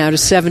jumped up now to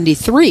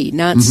 73,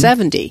 not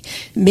 70.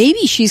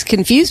 Maybe she's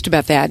confused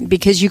about that,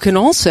 because you can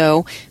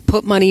also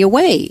put money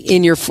away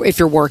if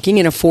you're working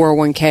in a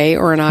 401k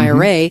or an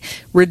IRA,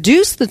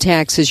 reduce the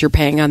taxes you're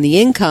paying on the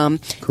income,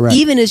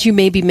 even as you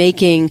may be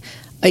making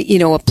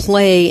a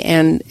play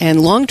and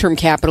long-term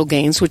capital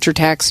gains, which are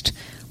taxed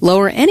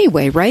lower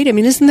anyway, right? I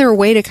mean, isn't there a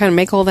way to kind of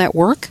make all that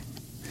work?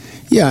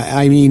 Yeah,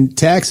 I mean,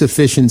 tax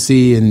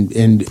efficiency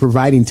and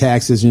providing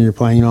taxes in your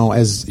plan,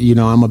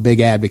 I'm a big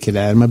advocate of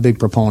that. I'm a big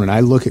proponent. I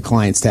look at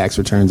clients' tax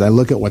returns. I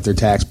look at what their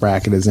tax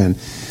bracket is in,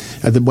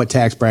 what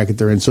tax bracket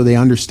they're in, so they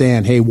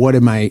understand, hey, what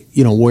is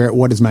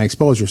my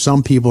exposure?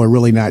 Some people are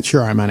really not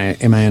sure. Am I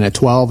in a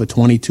 12, a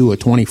 22, a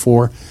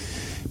 24?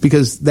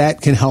 Because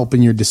that can help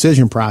in your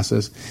decision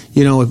process.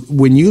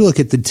 When you look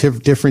at the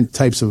different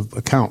types of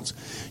accounts,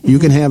 you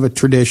can have a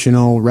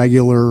traditional,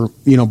 regular,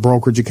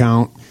 brokerage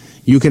account.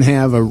 You can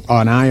have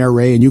an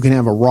IRA, and you can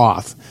have a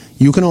Roth.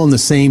 You can own the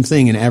same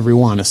thing in every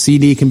one. A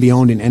CD can be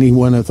owned in any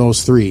one of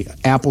those 3.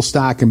 Apple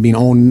stock can be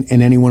owned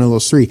in any one of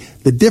those 3.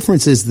 The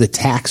difference is the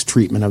tax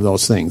treatment of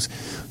those things.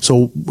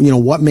 So,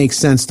 what makes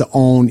sense to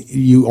own,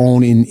 you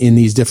own in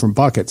these different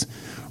buckets.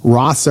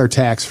 Roths are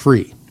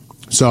tax-free.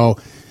 So,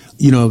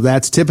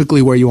 that's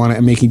typically where you want to,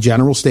 I'm making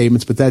general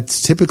statements, but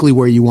that's typically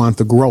where you want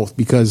the growth,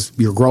 because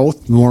your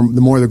growth, the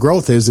more the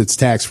growth is, it's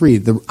tax-free.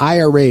 The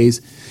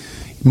IRAs,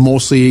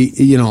 mostly,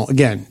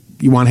 again,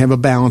 you want to have a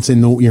balance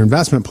in your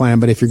investment plan,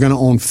 but if you're going to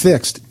own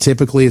fixed,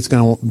 typically it's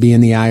going to be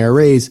in the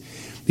IRAs,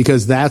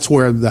 because that's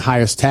where the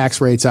highest tax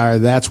rates are.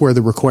 That's where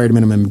the required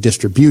minimum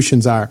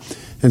distributions are.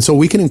 And so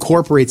we can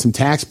incorporate some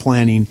tax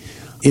planning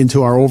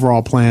into our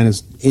overall plan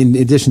in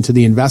addition to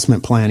the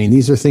investment planning.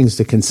 These are things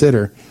to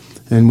consider.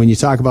 And when you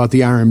talk about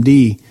the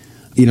RMD,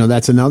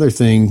 that's another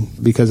thing,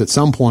 because at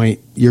some point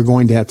you're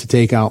going to have to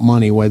take out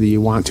money whether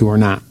you want to or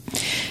not.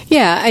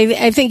 Yeah,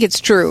 I think it's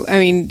true. I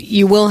mean,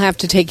 you will have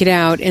to take it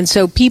out. And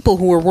so people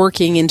who are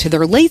working into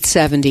their late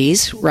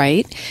 70s,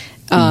 right,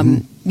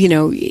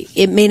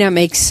 it may not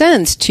make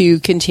sense to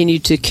continue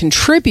to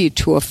contribute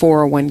to a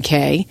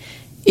 401k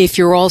if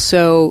you're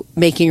also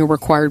making a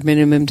required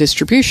minimum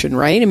distribution,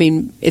 right? I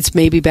mean, it's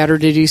maybe better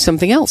to do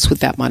something else with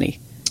that money.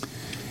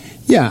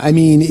 Yeah, I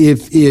mean,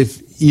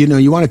 if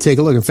you want to take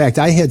a look. In fact,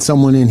 I had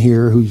someone in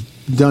here who's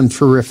done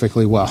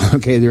terrifically well.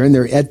 Okay, they're in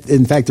there.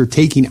 In fact, they're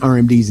taking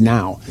RMDs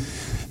now.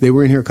 They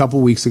were in here a couple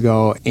of weeks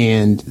ago,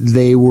 and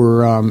they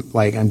were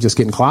I'm just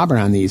getting clobbered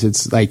on these.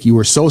 It's like, you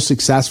were so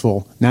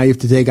successful, now you have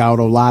to take out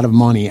a lot of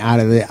money out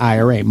of the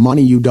IRA,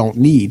 money you don't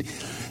need.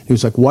 He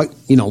was like, what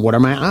are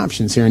my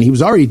options here? And he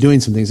was already doing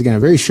some things. Again, a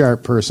very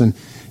sharp person,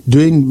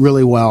 doing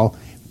really well.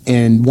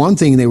 And one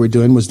thing they were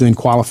doing was doing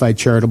qualified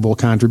charitable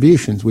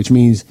contributions, which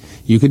means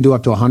you could do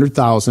up to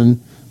 $100,000.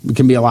 It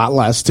can be a lot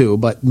less too,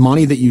 but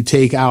money that you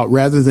take out,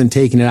 rather than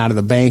taking it out of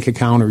the bank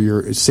account or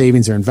your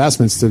savings or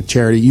investments to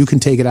charity, you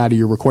can take it out of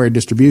your required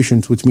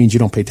distributions, which means you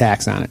don't pay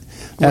tax on it.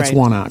 That's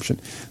one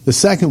option. The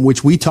second,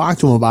 which we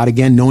talked to him about,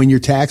 again, knowing your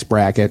tax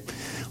bracket,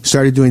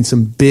 started doing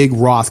some big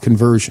Roth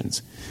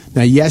conversions.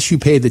 Now, yes, you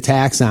pay the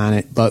tax on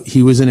it, but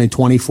he was in a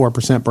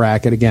 24%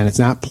 bracket. Again, it's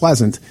not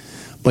pleasant,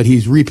 but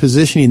he's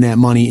repositioning that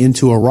money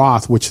into a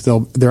Roth, which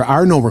there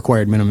are no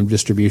required minimum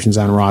distributions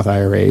on Roth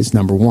IRAs,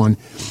 number one.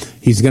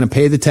 He's going to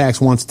pay the tax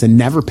once to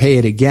never pay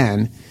it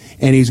again,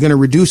 and he's going to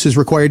reduce his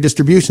required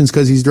distributions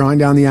because he's drawing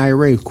down the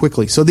IRA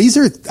quickly. So these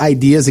are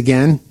ideas,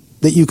 again,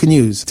 that you can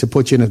use to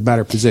put you in a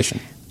better position.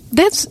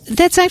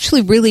 That's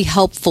actually really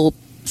helpful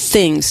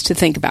things to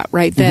think about,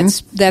 right?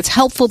 That's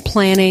helpful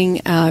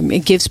planning.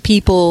 It gives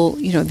people,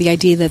 the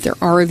idea that there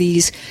are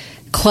these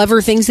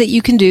clever things that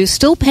you can do,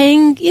 still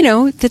paying,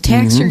 the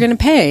tax you're going to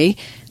pay,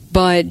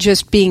 but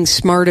just being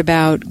smart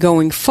about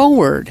going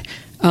forward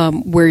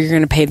where you're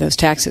going to pay those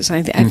taxes.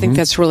 I think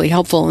that's really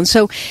helpful. And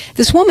so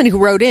this woman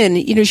who wrote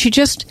in, she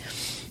just...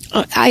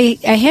 I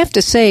have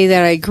to say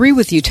that I agree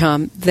with you,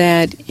 Tom,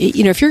 that,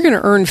 if you're going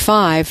to earn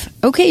 5,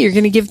 okay, you're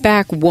going to give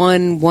back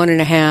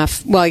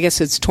 1.5. Well, I guess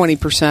it's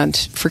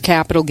 20% for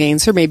capital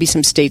gains. There may be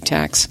some state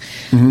tax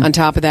on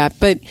top of that.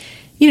 But,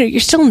 you're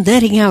still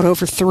netting out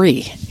over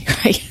 3,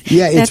 right?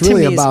 Yeah, it's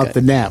really about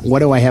the net. What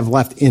do I have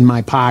left in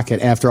my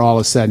pocket after all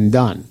is said and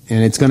done?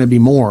 And it's going to be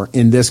more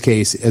in this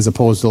case as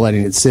opposed to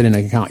letting it sit in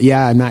an account.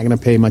 Yeah, I'm not going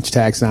to pay much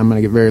tax and I'm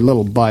going to get very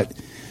little, but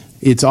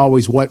it's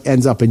always what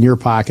ends up in your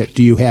pocket.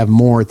 Do you have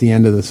more at the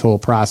end of this whole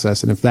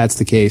process? And if that's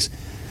the case,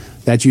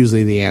 that's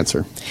usually the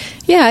answer.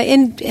 Yeah,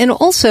 and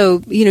also,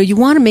 you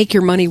want to make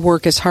your money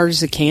work as hard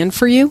as it can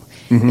for you.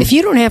 If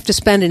you don't have to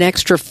spend an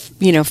extra,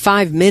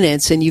 5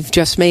 minutes and you've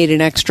just made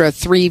an extra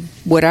 3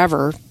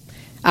 whatever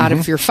out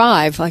of your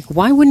 5,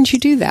 why wouldn't you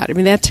do that? I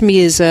mean, that to me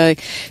is a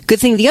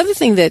good thing. The other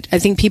thing that I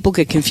think people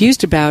get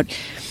confused about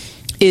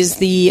is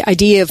the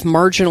idea of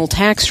marginal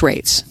tax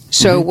rates.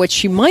 So what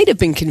she might have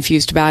been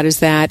confused about is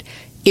that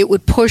it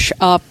would push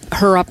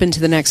her up into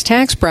the next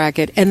tax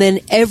bracket, and then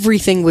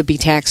everything would be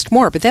taxed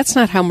more. But that's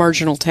not how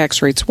marginal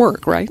tax rates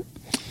work, right?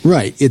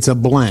 Right. It's a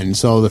blend.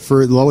 So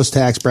the lowest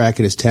tax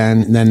bracket is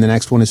 10, and then the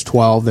next one is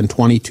 12, then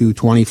 22,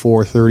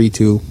 24,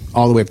 32,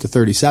 all the way up to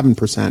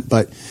 37%.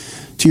 But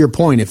to your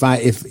point,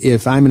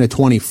 if I'm in a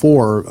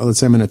 24, let's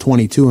say I'm in a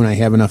 22 and I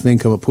have enough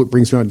income, it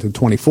brings me up to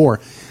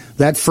 24,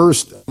 that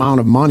first amount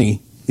of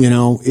money,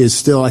 is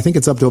still, I think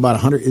it's up to about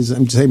 100,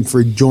 I'm just saying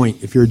for a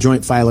joint, if you're a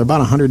joint filer, about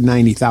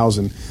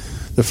 190,000.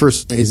 The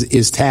first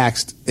is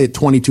taxed at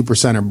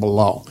 22% or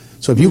below.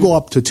 So if you go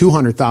up to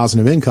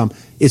 200,000 of income,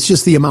 it's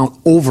just the amount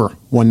over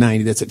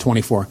 190 that's at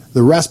 24.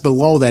 The rest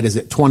below that is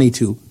at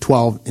 22,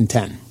 12, and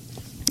 10.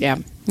 Yeah.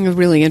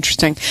 Really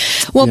interesting.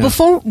 Well,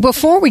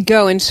 before we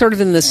go, and sort of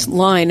in this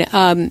line,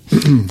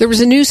 there was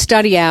a new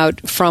study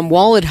out from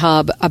Wallet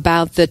Hub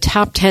about the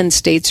top 10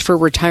 states for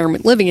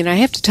retirement living, and I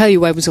have to tell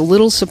you, I was a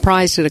little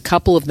surprised at a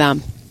couple of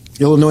them.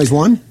 Illinois is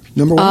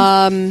number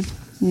one?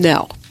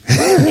 No.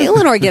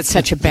 Illinois gets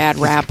such a bad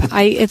rap.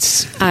 I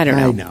don't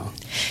know. I know.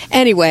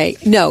 Anyway,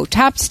 no,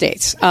 top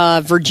states.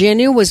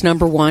 Virginia was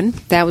number 1.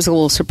 That was a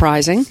little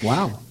surprising.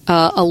 Wow.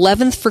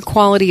 11th for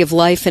quality of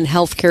life and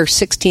healthcare,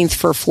 16th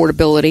for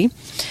affordability.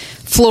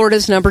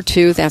 Florida's number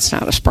 2. That's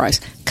not a surprise.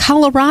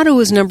 Colorado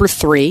is number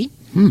 3.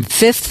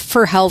 5th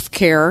for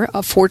healthcare,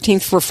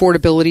 14th for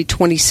affordability,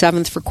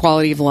 27th for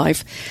quality of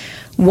life.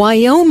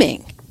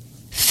 Wyoming,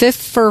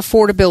 5th for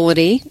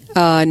affordability,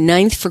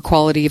 9th for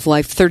quality of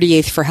life,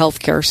 38th for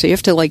healthcare. So you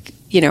have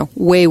to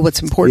weigh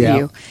what's important to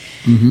you.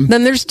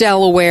 Then there's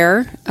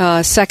Delaware,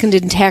 2nd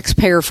in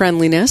taxpayer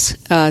friendliness,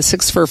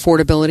 6th for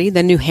affordability.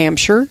 Then New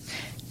Hampshire.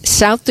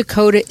 South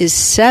Dakota is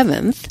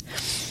 7th.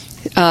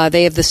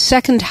 They have the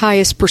second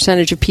highest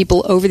percentage of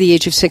people over the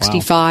age of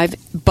 65,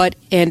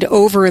 and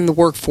over in the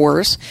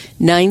workforce.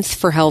 9th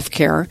for health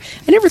care.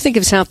 I never think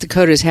of South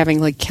Dakota as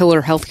having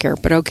killer health care,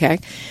 but okay.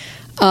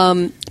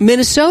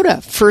 Minnesota,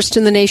 1st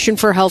in the nation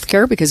for health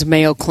care because of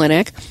Mayo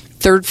Clinic.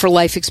 3rd for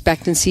life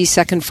expectancy.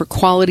 2nd for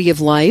quality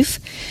of life.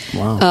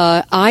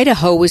 Wow.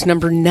 Idaho was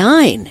number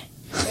 9.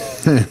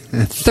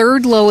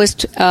 3rd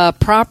lowest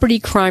property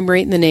crime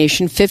rate in the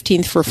nation,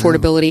 15th for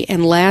affordability,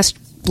 and last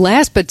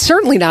but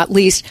certainly not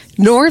least,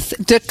 North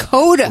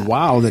Dakota.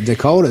 Wow, the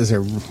Dakotas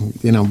are,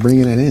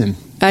 bringing it in.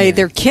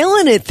 They're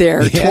killing it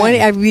there. Yeah.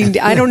 20.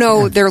 I don't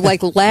know. They're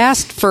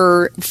last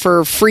for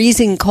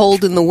freezing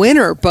cold in the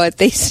winter, but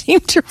they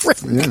seem to.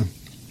 Yeah.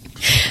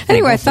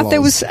 Anyway,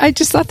 I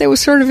just thought that was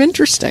sort of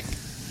interesting.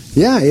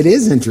 Yeah, it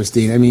is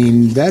interesting. I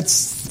mean,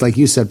 that's, like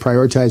you said,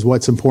 prioritize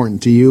what's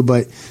important to you.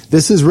 But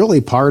this is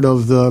really part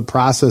of the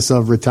process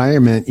of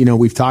retirement.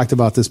 We've talked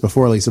about this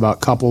before, at least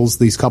about couples,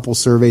 these couple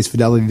surveys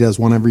Fidelity does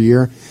one every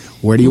year.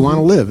 Where do you want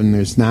to live? And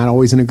there's not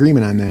always an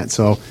agreement on that.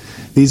 So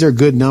these are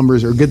good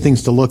numbers or good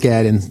things to look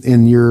at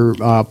in your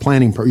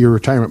your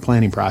retirement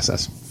planning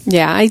process.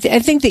 Yeah, I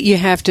think that you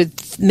have to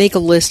make a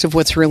list of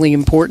what's really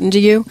important to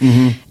you.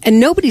 And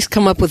nobody's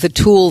come up with a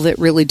tool that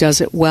really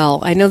does it well.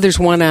 I know there's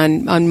one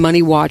on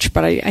Money Watch,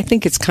 but I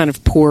think it's kind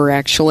of poor,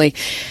 actually.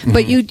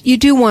 But you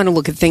do want to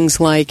look at things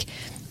like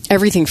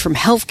everything from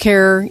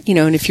healthcare,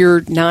 and if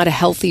you're not a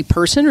healthy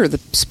person or the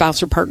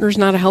spouse or partner is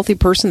not a healthy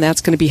person, that's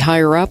going to be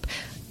higher up.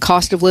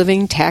 Cost of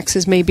living,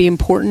 taxes may be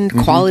important,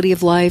 quality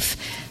of life.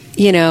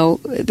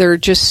 there are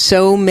just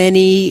so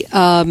many,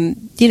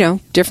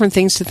 different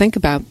things to think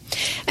about.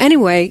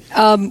 Anyway,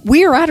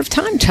 we are out of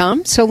time,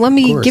 Tom. So let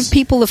me give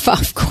people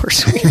of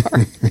course we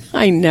are.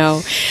 I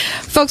know.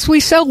 Folks, we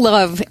so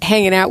love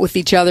hanging out with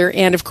each other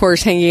and, of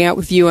course, hanging out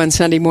with you on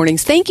Sunday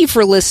mornings. Thank you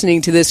for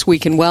listening to This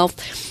Week in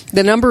Wealth.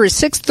 The number is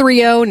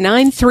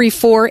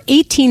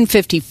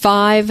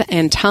 630-934-1855,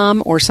 and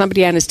Tom or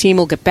somebody on his team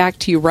will get back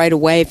to you right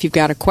away if you've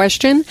got a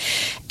question.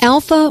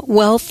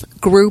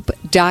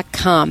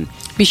 alphawealthgroup.com.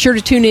 Be sure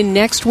to tune in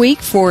next week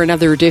for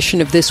another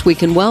edition of This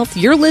Week in Wealth.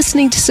 You're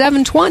listening to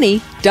 720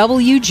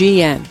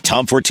 WGN.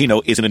 Tom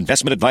Fortino is an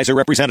investment advisor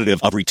representative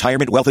of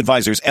Retirement Wealth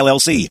Advisors,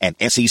 LLC, an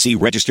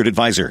SEC-registered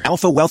advisor.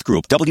 Alpha Wealth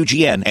Group,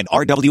 WGN, and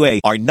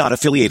RWA are not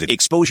affiliated.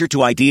 Exposure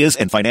to ideas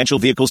and financial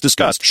vehicles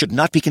discussed should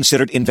not be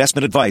considered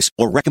investment advice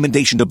or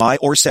recommendation to buy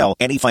or sell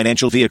any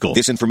financial vehicle.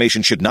 This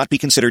information should not be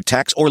considered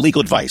tax or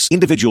legal advice.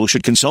 Individuals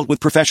should consult with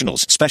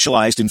professionals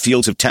specialized in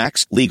fields of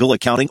tax, legal,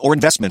 accounting, or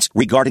investments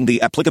regarding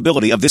the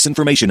applicability of this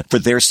information for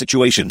their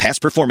situation.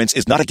 Past performance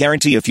is not a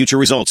guarantee of future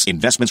results.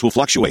 Investments will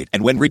fluctuate,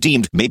 and when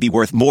redeemed, may be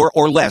worth more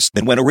or less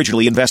than when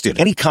originally invested.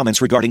 Any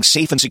comments regarding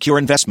safe and secure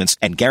investments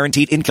and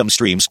guaranteed income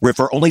streams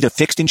refer only to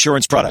fixed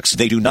insurance products.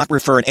 They do not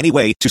refer in any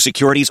way to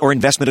securities or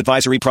investment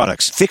advisory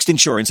products. Fixed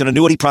insurance and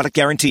annuity product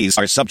guarantees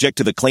are subject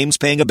to the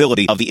claims-paying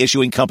ability of the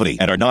issuing company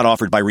and are not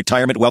offered by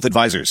Retirement Wealth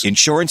Advisors.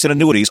 Insurance and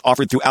annuities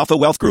offered through Alpha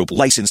Wealth Group,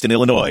 licensed in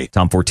Illinois.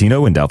 Tom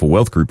Fortino and Alpha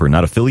Wealth Group are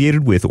not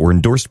affiliated with or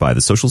endorsed by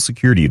the Social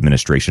Security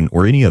Administration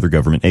or any other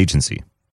government agency.